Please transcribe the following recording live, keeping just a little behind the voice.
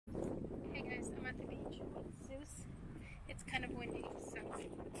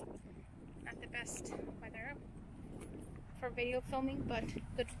best weather for video filming, but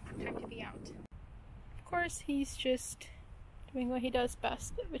good time to be out. Of course, he's just doing what he does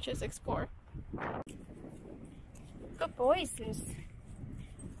best, which is explore. Good boy, Zeus.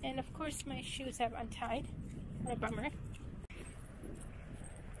 And of course, my shoes have untied. What a bummer.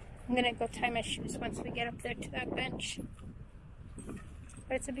 I'm gonna go tie my shoes once we get up there to that bench.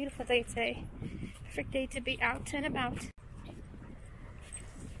 But it's a beautiful day today. Perfect day to be out and about.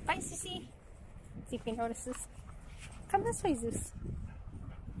 Bye, Sissy. See if he notices. Come this way, Zeus.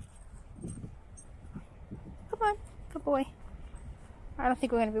 Come on, good boy. I don't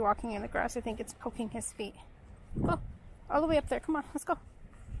think we're gonna be walking in the grass. I think it's poking his feet. Go, all the way up there. Come on, let's go.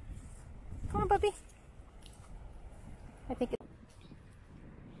 Come on, puppy. I think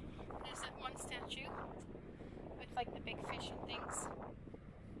there's that one statue with like the big fish and things.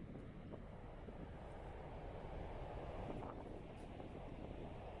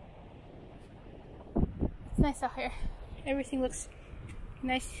 It's nice out here. Everything looks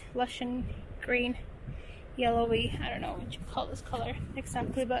nice, lush and green, yellowy. I don't know what you call this color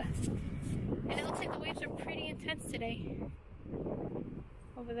exactly, but and it looks like the waves are pretty intense today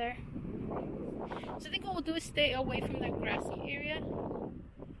over there. So I think what we'll do is stay away from that grassy area,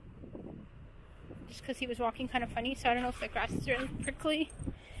 just because he was walking kind of funny. So I don't know if the grass is really prickly,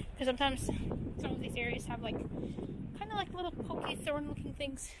 because sometimes some of these areas have like kind of like little pokey thorn looking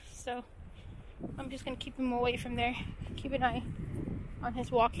things. So I'm just gonna keep him away from there. Keep an eye on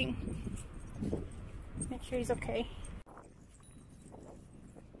his walking. Make sure he's okay.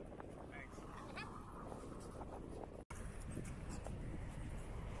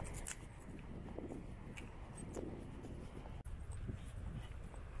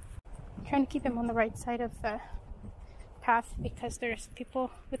 Trying to keep him on the right side of the path because there's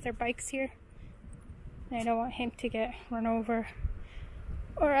people with their bikes here, and I don't want him to get run over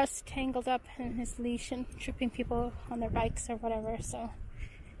or us tangled up in his leash and tripping people on their bikes or whatever. So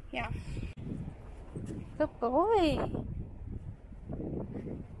yeah, good boy.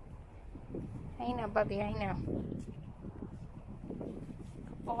 I know, Bubby, I know.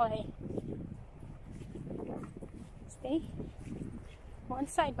 Good boy. Stay one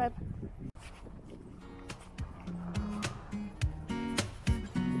side, bub.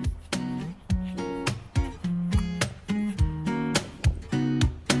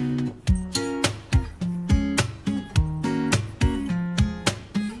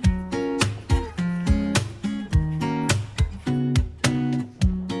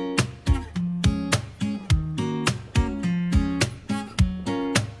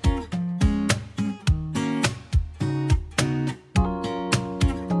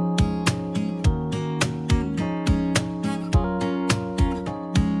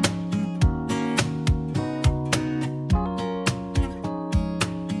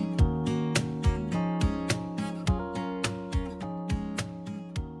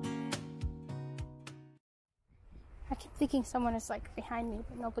 I keep thinking someone is like behind me,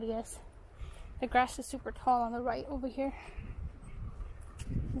 but nobody is. The grass is super tall on the right over here.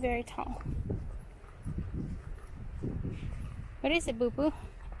 Very tall. What is it, Boo Boo?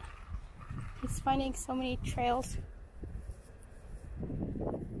 He's finding so many trails.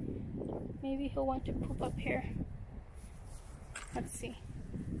 Maybe he'll want to poop up here. Let's see.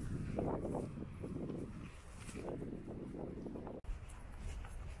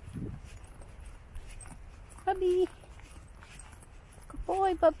 Bubby. Good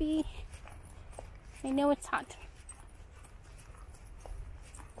boy, Bubby. I know it's hot.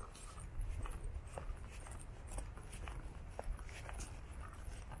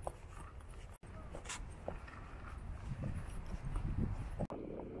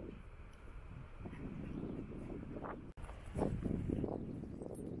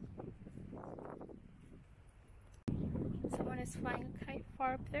 Someone is flying a kite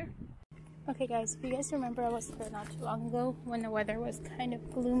far up there. Okay guys, if you guys remember, I was here not too long ago when the weather was kind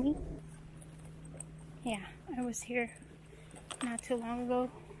of gloomy. Yeah, I was here not too long ago.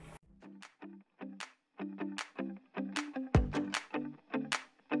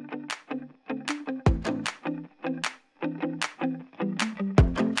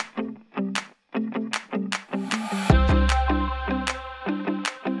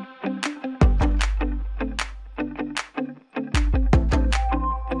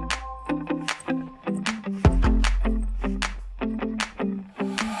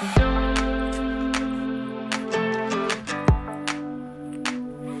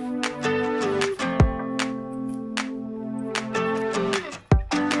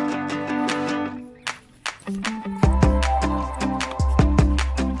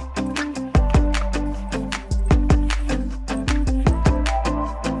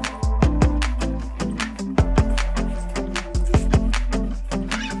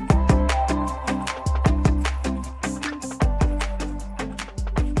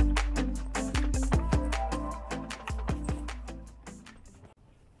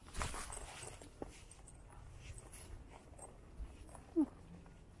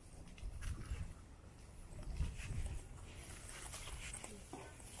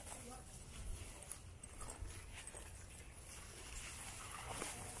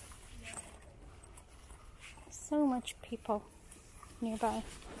 much people nearby.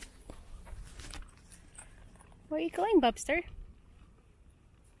 Where are you going, Bubster?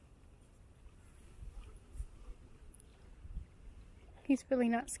 He's really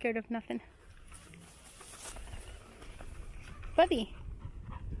not scared of nothing. Bubby.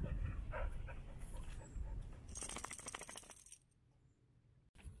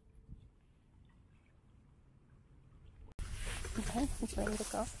 Okay, he's ready to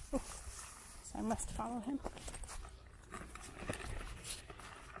go. Ooh, so I must follow him.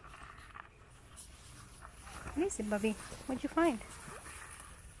 What is it, Bubby? What'd you find?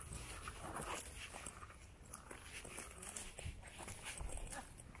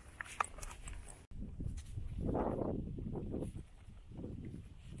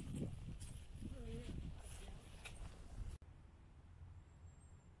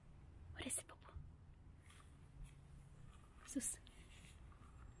 What is it, Bubba? What's this?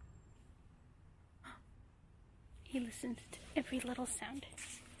 He listens to every little sound.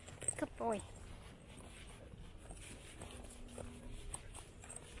 Good boy.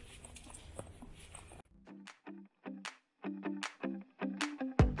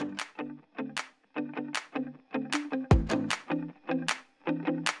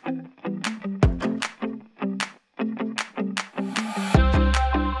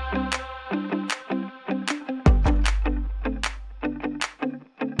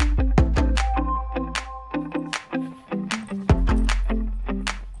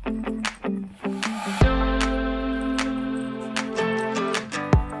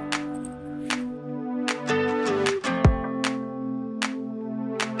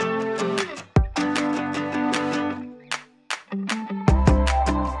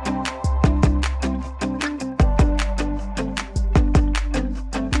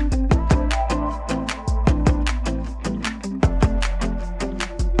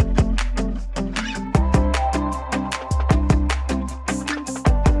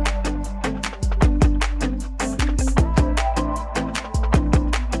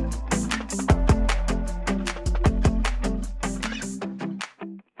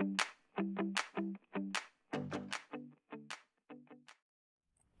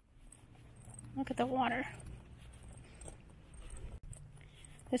 Look at the water.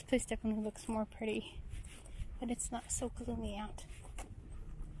 This place definitely looks more pretty, but it's not so gloomy out.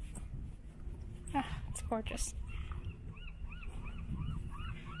 Ah, it's gorgeous.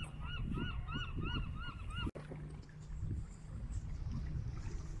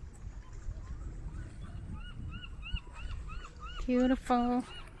 Beautiful.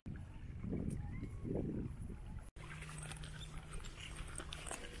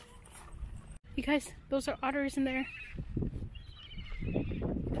 You guys, those are otters in there.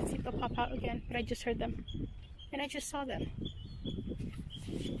 Let's see if they'll pop out again, but I just heard them. And I just saw them.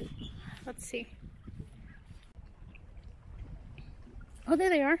 Let's see. Oh, there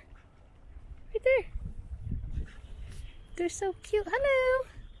they are. Right there. They're so cute. Hello.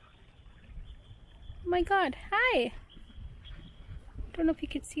 Oh my god. Hi. Don't know if you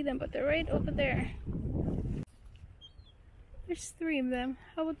can see them, but they're right over there. There's 3 of them.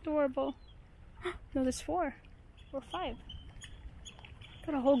 How adorable. No, there's 4 or 5.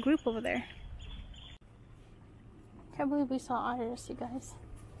 Got a whole group over there. Can't believe we saw otters, you guys.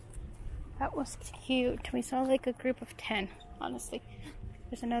 That was cute. We saw like a group of 10, honestly.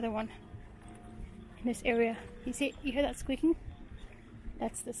 There's another one in this area. You see, you hear that squeaking?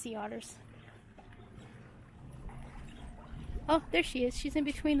 That's the sea otters. Oh, there she is. She's in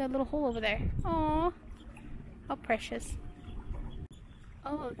between the little hole over there. Aww. How precious.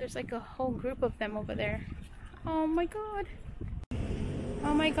 Oh, there's like a whole group of them over there. Oh my god.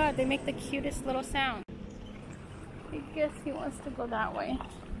 Oh my god, they make the cutest little sound. I guess he wants to go that way.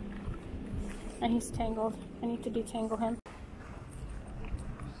 And he's tangled. I need to detangle him.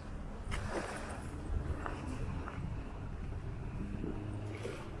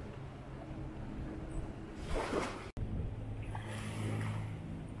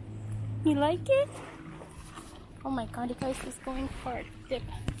 You like it? Oh my god, you guys, he's going for a dip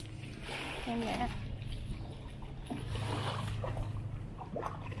in there.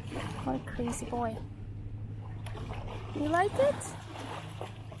 What a crazy boy. You like it?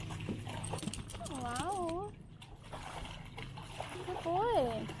 Wow. Good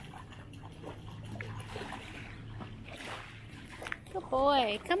boy. Good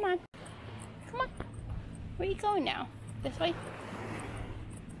boy. Come on. Come on. Where are you going now? This way?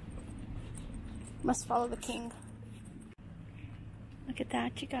 Must follow the king. Look at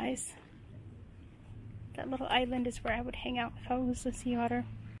that, you guys. That little island is where I would hang out if I was a sea otter.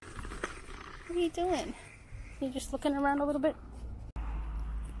 What are you doing? You just looking around a little bit?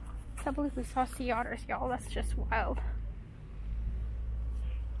 Come can't believe we saw sea otters, y'all. That's just wild.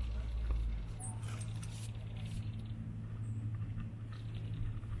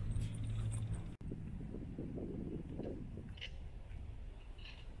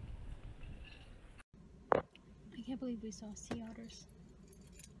 I can't believe we saw sea otters.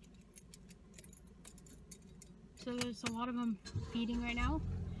 So there's a lot of them feeding right now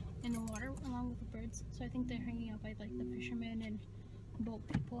in the water along with the birds. So I think they're hanging out by like the fishermen and boat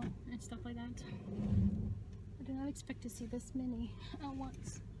people and stuff like that. I did not expect to see this many at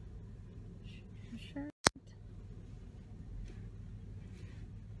once. For sure.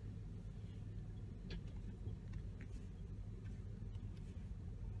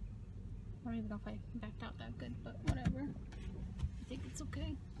 I don't even know if I backed out that good, but whatever. I think it's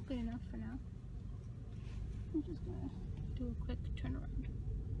okay. Good enough for now. I'm just gonna do a quick turnaround.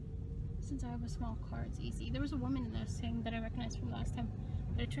 Since I have a small car, it's easy. There was a woman in there saying that I recognized from last time,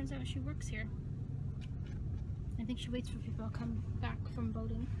 but it turns out she works here. I think she waits for people to come back from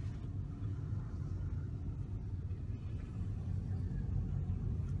boating.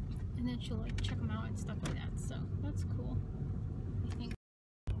 And then she'll like check them out and stuff like that, so that's cool. I think.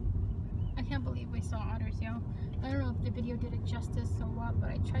 I can't believe we saw otters, yo. I don't know if the video did it justice or what, but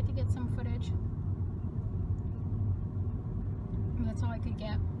I tried to get some footage. And that's all I could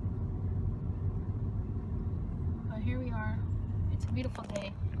get. But here we are. It's a beautiful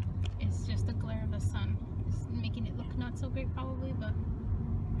day. It's just the glare of the sun. It's making it look not so great probably, but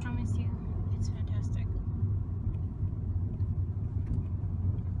I promise you, it's fantastic.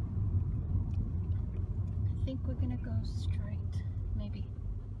 I think we're gonna go straight, maybe.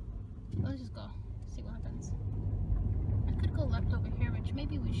 Let's just go, see what happens. I could go left over here, which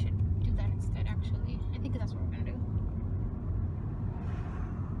maybe we should do that instead actually. I think that's what we're gonna do.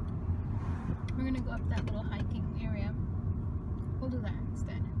 We're gonna go up that little hiking area. We'll do that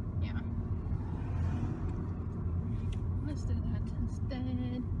instead, yeah. Let's do that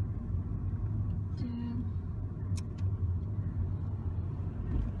instead.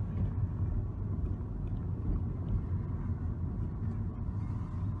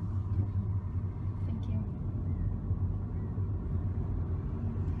 Thank you.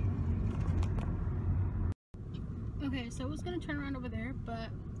 Okay, so I was gonna turn around over there, but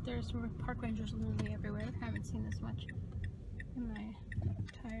there's park rangers literally everywhere. I haven't seen this much in my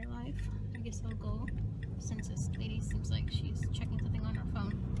entire life. I guess I'll go since this lady seems like she's checking something on her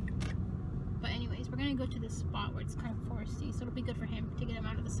phone. But anyways, we're gonna go to this spot where it's kind of foresty, so it'll be good for him to get him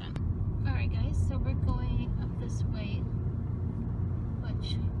out of the sun. Alright guys, so we're going up this way,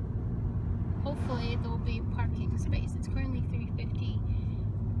 which hopefully there will be parking space. It's currently 350.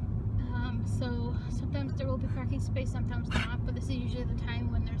 So sometimes there will be parking space, sometimes not, but this is usually the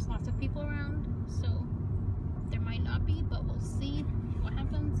time when there's lots of people around, so there might not be, but we'll see what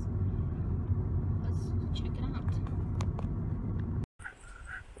happens. Let's check it out.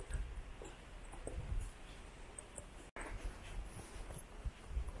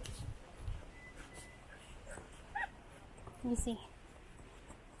 Let me see.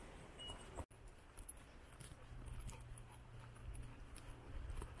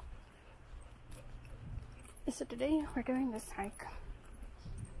 So today we're doing this hike.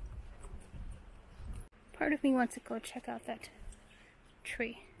 Part of me wants to go check out that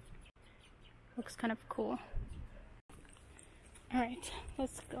tree. Looks kind of cool. Alright,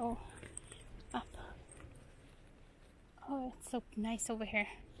 let's go up. Oh, it's so nice over here.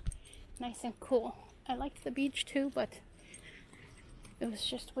 Nice and cool. I liked the beach too, but it was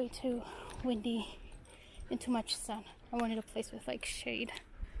just way too windy and too much sun. I wanted a place with like shade.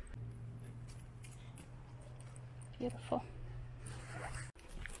 Beautiful.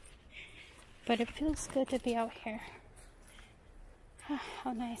 But it feels good to be out here.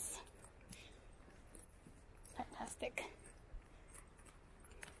 How nice. Fantastic.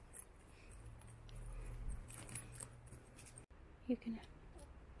 You can...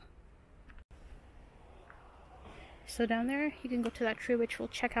 So down there, you can go to that tree, which we'll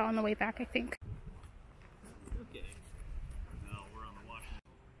check out on the way back, I think. Okay. Now we're on the Washington.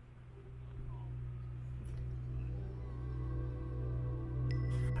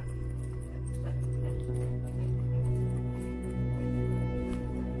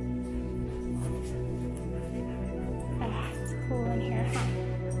 It's cool in here, huh?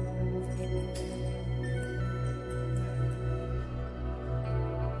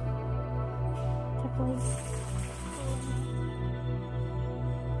 Definitely.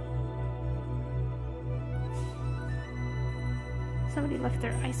 Somebody left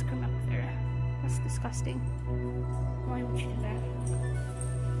their ice cream up there. That's disgusting. Why would you do that?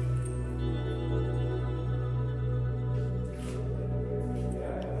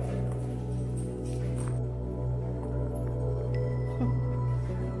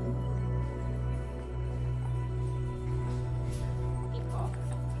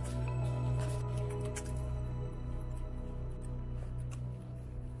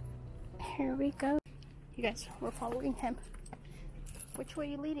 Here we go. You guys, we're following him. Which way are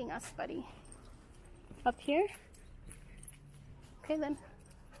you leading us, buddy? Up here? Okay then.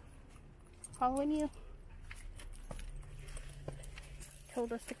 Following you.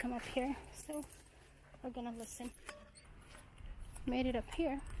 Told us to come up here, so we're gonna listen. Made it up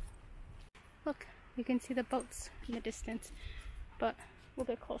here. Look, you can see the boats in the distance, but we'll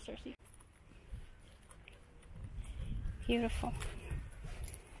get closer. See? Beautiful.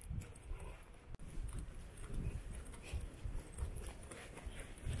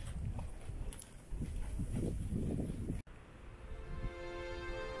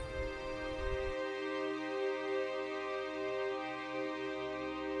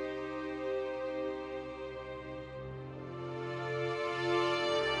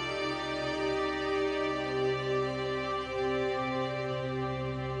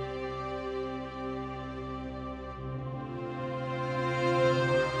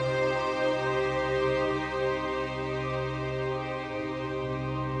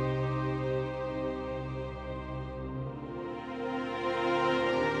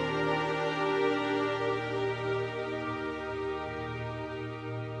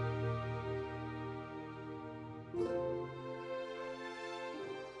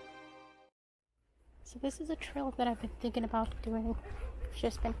 So this is a trail that I've been thinking about doing. I've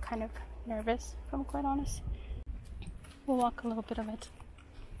just been kind of nervous, if I'm quite honest. We'll walk a little bit of it.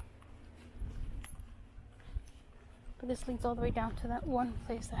 But this leads all the way down to that one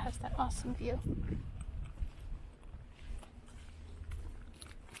place that has that awesome view.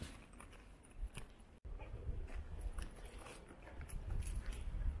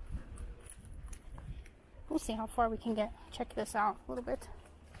 We'll see how far we can get. Check this out a little bit.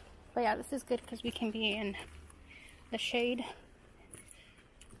 But yeah, this is good because we can be in the shade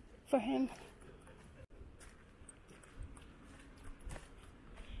for him.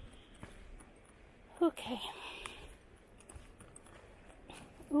 Okay.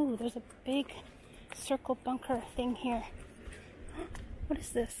 Ooh, there's a big circle bunker thing here. What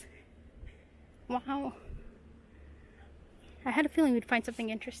is this? Wow. I had a feeling we'd find something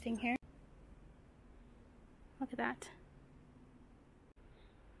interesting here. Look at that.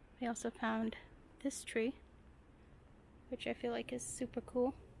 I also found this tree, which I feel like is super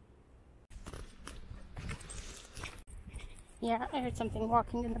cool. Yeah, I heard something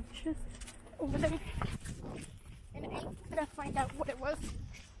walking in the bushes over there, and I ain't gonna find out what it was,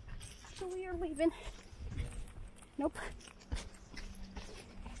 so we are leaving. Nope.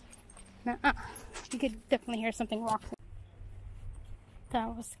 Nuh-uh. You could definitely hear something walking. That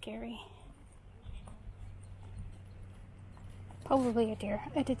was scary. Probably a deer.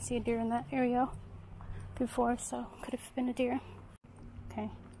 I did see a deer in that area before, so could have been a deer. Okay,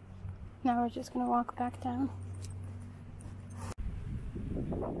 now we're just gonna walk back down.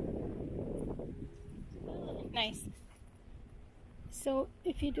 Nice. So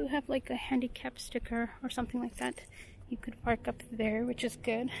if you do have like a handicap sticker or something like that, you could park up there, which is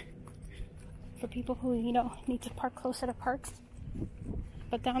good for people who, you know, need to park closer to parks.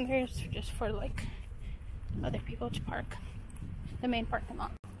 But down there is just for like other people to park. The main parking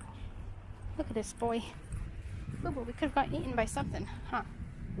lot. Look at this boy. Ooh, but we could have got eaten by something, huh?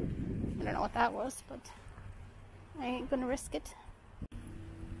 I don't know what that was, but I ain't gonna risk it.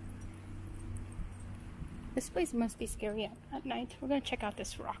 This place must be scary at night. We're gonna check out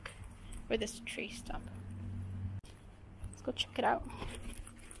this rock or this tree stump. Let's go check it out.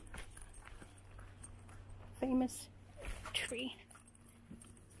 Famous tree.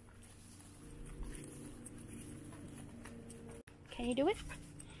 Can you do it?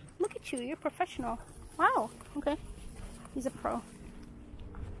 Look at you, you're professional. Wow, okay. He's a pro.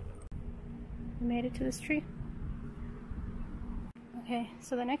 We made it to this tree. Okay,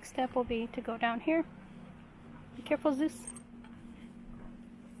 so the next step will be to go down here. Be careful, Zeus.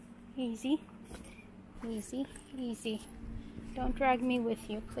 Easy. Easy, easy. Don't drag me with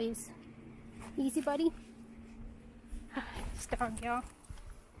you, please. Easy, buddy. Strong, y'all.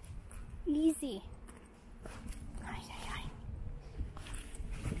 Easy.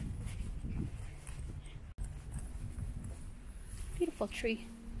 Beautiful tree.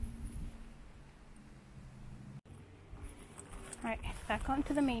 Alright, back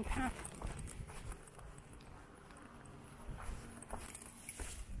onto the main path.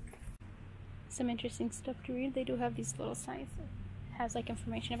 Some interesting stuff to read. They do have these little signs that has like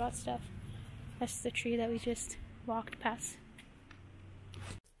information about stuff. That's the tree that we just walked past.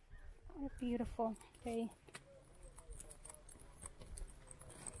 What a beautiful day.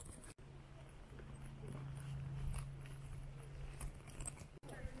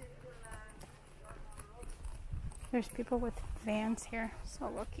 There's people with vans here, so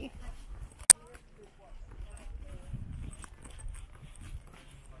lucky.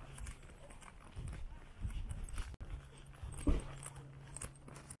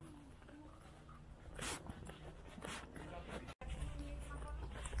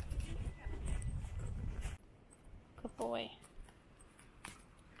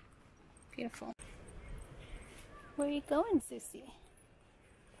 Beautiful. Where are you going, Sissy?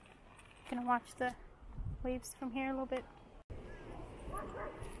 Gonna watch the waves from here a little bit.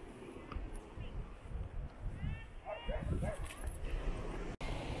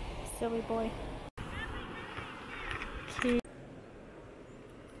 Silly boy. Cute.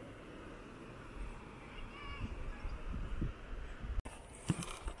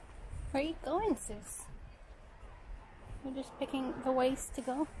 Where are you going, sis? You're just picking the ways to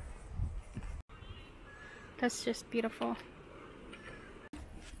go. That's just beautiful.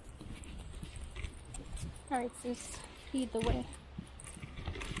 Alright, sis, lead the way.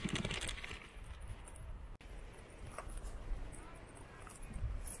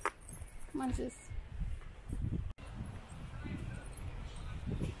 Come on, sis.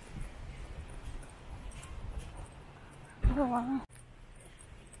 Oh, wow.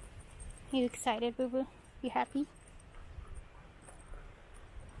 You excited, boo-boo? You happy?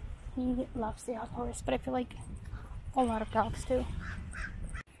 He loves the outdoors, but I feel like a lot of dogs do.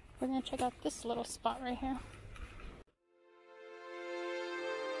 We're gonna check out this little spot right here.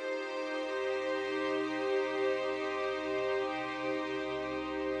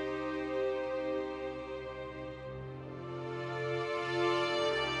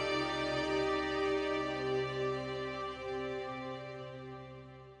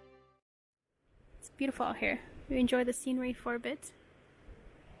 It's beautiful out here. We enjoy the scenery for a bit.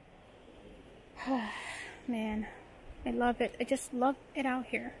 Man, I love it. I just love it out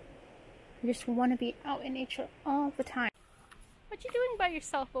here. I just want to be out in nature all the time. What you doing by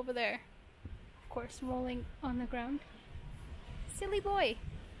yourself over there? Of course, rolling on the ground. Silly boy.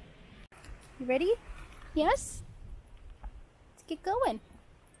 You ready? Yes? Let's get going.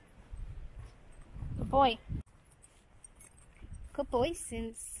 Good boy. Good boy,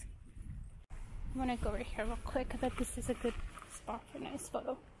 Sis. I'm gonna go right here real quick. I bet this is a good spot for a nice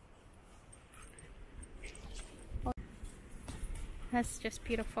photo. That's just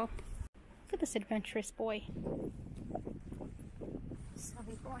beautiful. Look at this adventurous boy.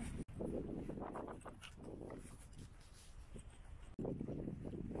 Silly boy.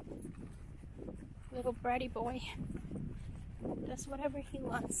 Little bratty boy. Does whatever he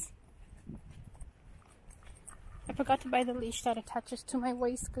wants. I forgot to buy the leash that attaches to my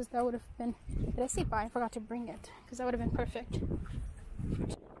waist because that would have been... Did I say buy? I forgot to bring it because that would have been perfect.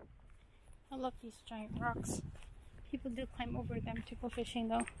 I love these giant rocks. People do climb over them to go fishing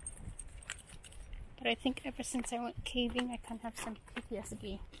though. But I think ever since I went caving, I kind of have some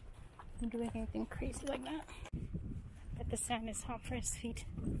PTSD from doing anything crazy like that. But the sand is hot for his feet.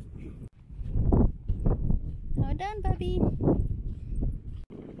 Well done, Bubby.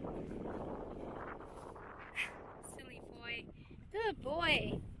 Silly boy. Good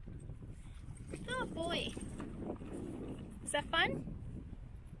boy. Good boy. Is that fun?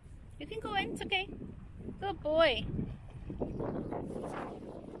 You can go in, it's okay. Good boy. I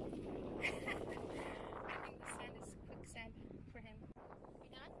think the sand is quicksand for him. You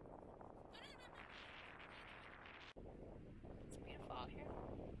done? It's beautiful out here.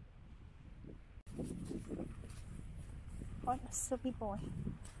 What a silly boy.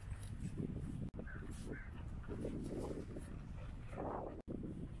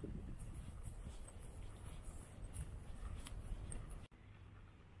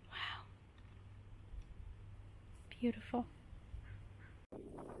 Wow. Beautiful.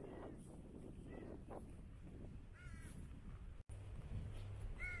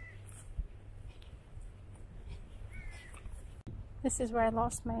 This is where I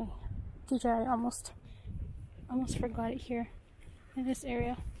lost my DJI. Almost forgot it here in this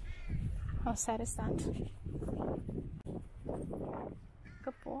area. How sad is that?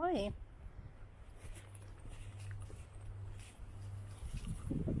 Good boy.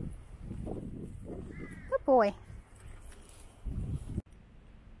 Good boy.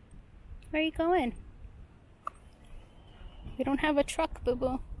 Where are you going? We don't have a truck,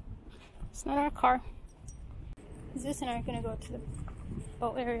 boo-boo. It's not our car. Zeus and I are gonna go to the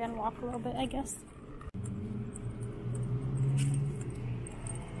boat area and walk a little bit, I guess.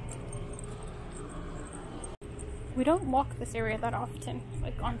 We don't walk this area that often,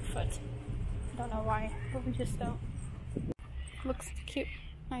 like on foot. I don't know why, but we just don't. Looks cute.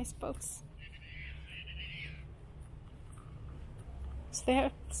 Nice boats. So they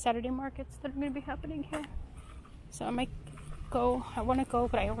have Saturday markets that are going to be happening here. So I might go. I want to go,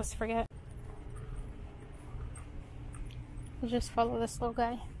 but I always forget. We'll just follow this little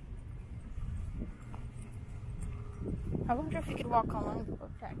guy. I wonder if we could walk along the boat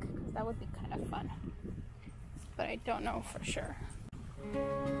deck, because that would be kind of fun. But I don't know for sure.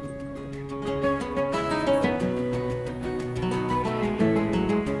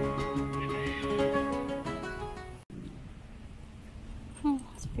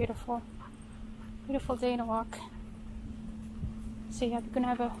 It's beautiful. Beautiful day to walk. So yeah, they're gonna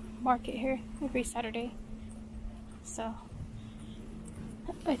have a market here every Saturday. So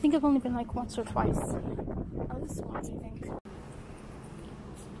I think I've only been like once or twice. At least once, I think.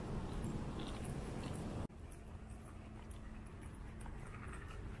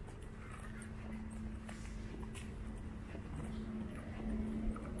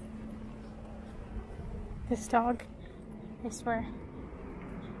 This dog, I swear,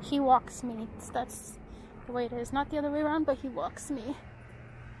 he walks me. That's the way it is. Not the other way around, but he walks me.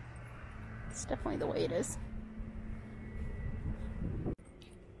 It's definitely the way it is.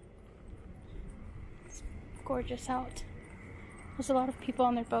 It's gorgeous out. There's a lot of people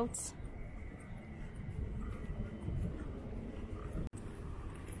on their boats.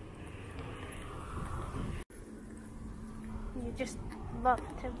 You just love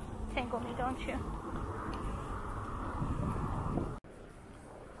to tangle me, don't you?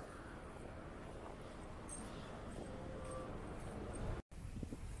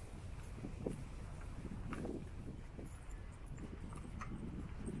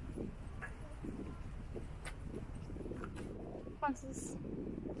 Onces.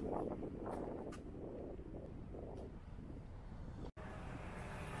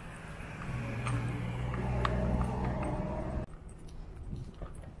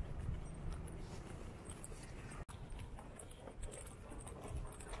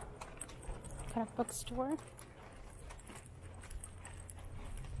 Got a bookstore.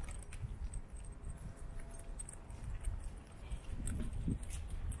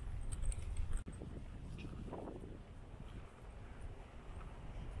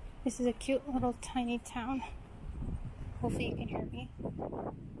 This is a cute little tiny town. Hopefully you can hear me.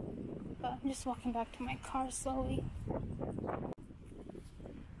 But I'm just walking back to my car slowly.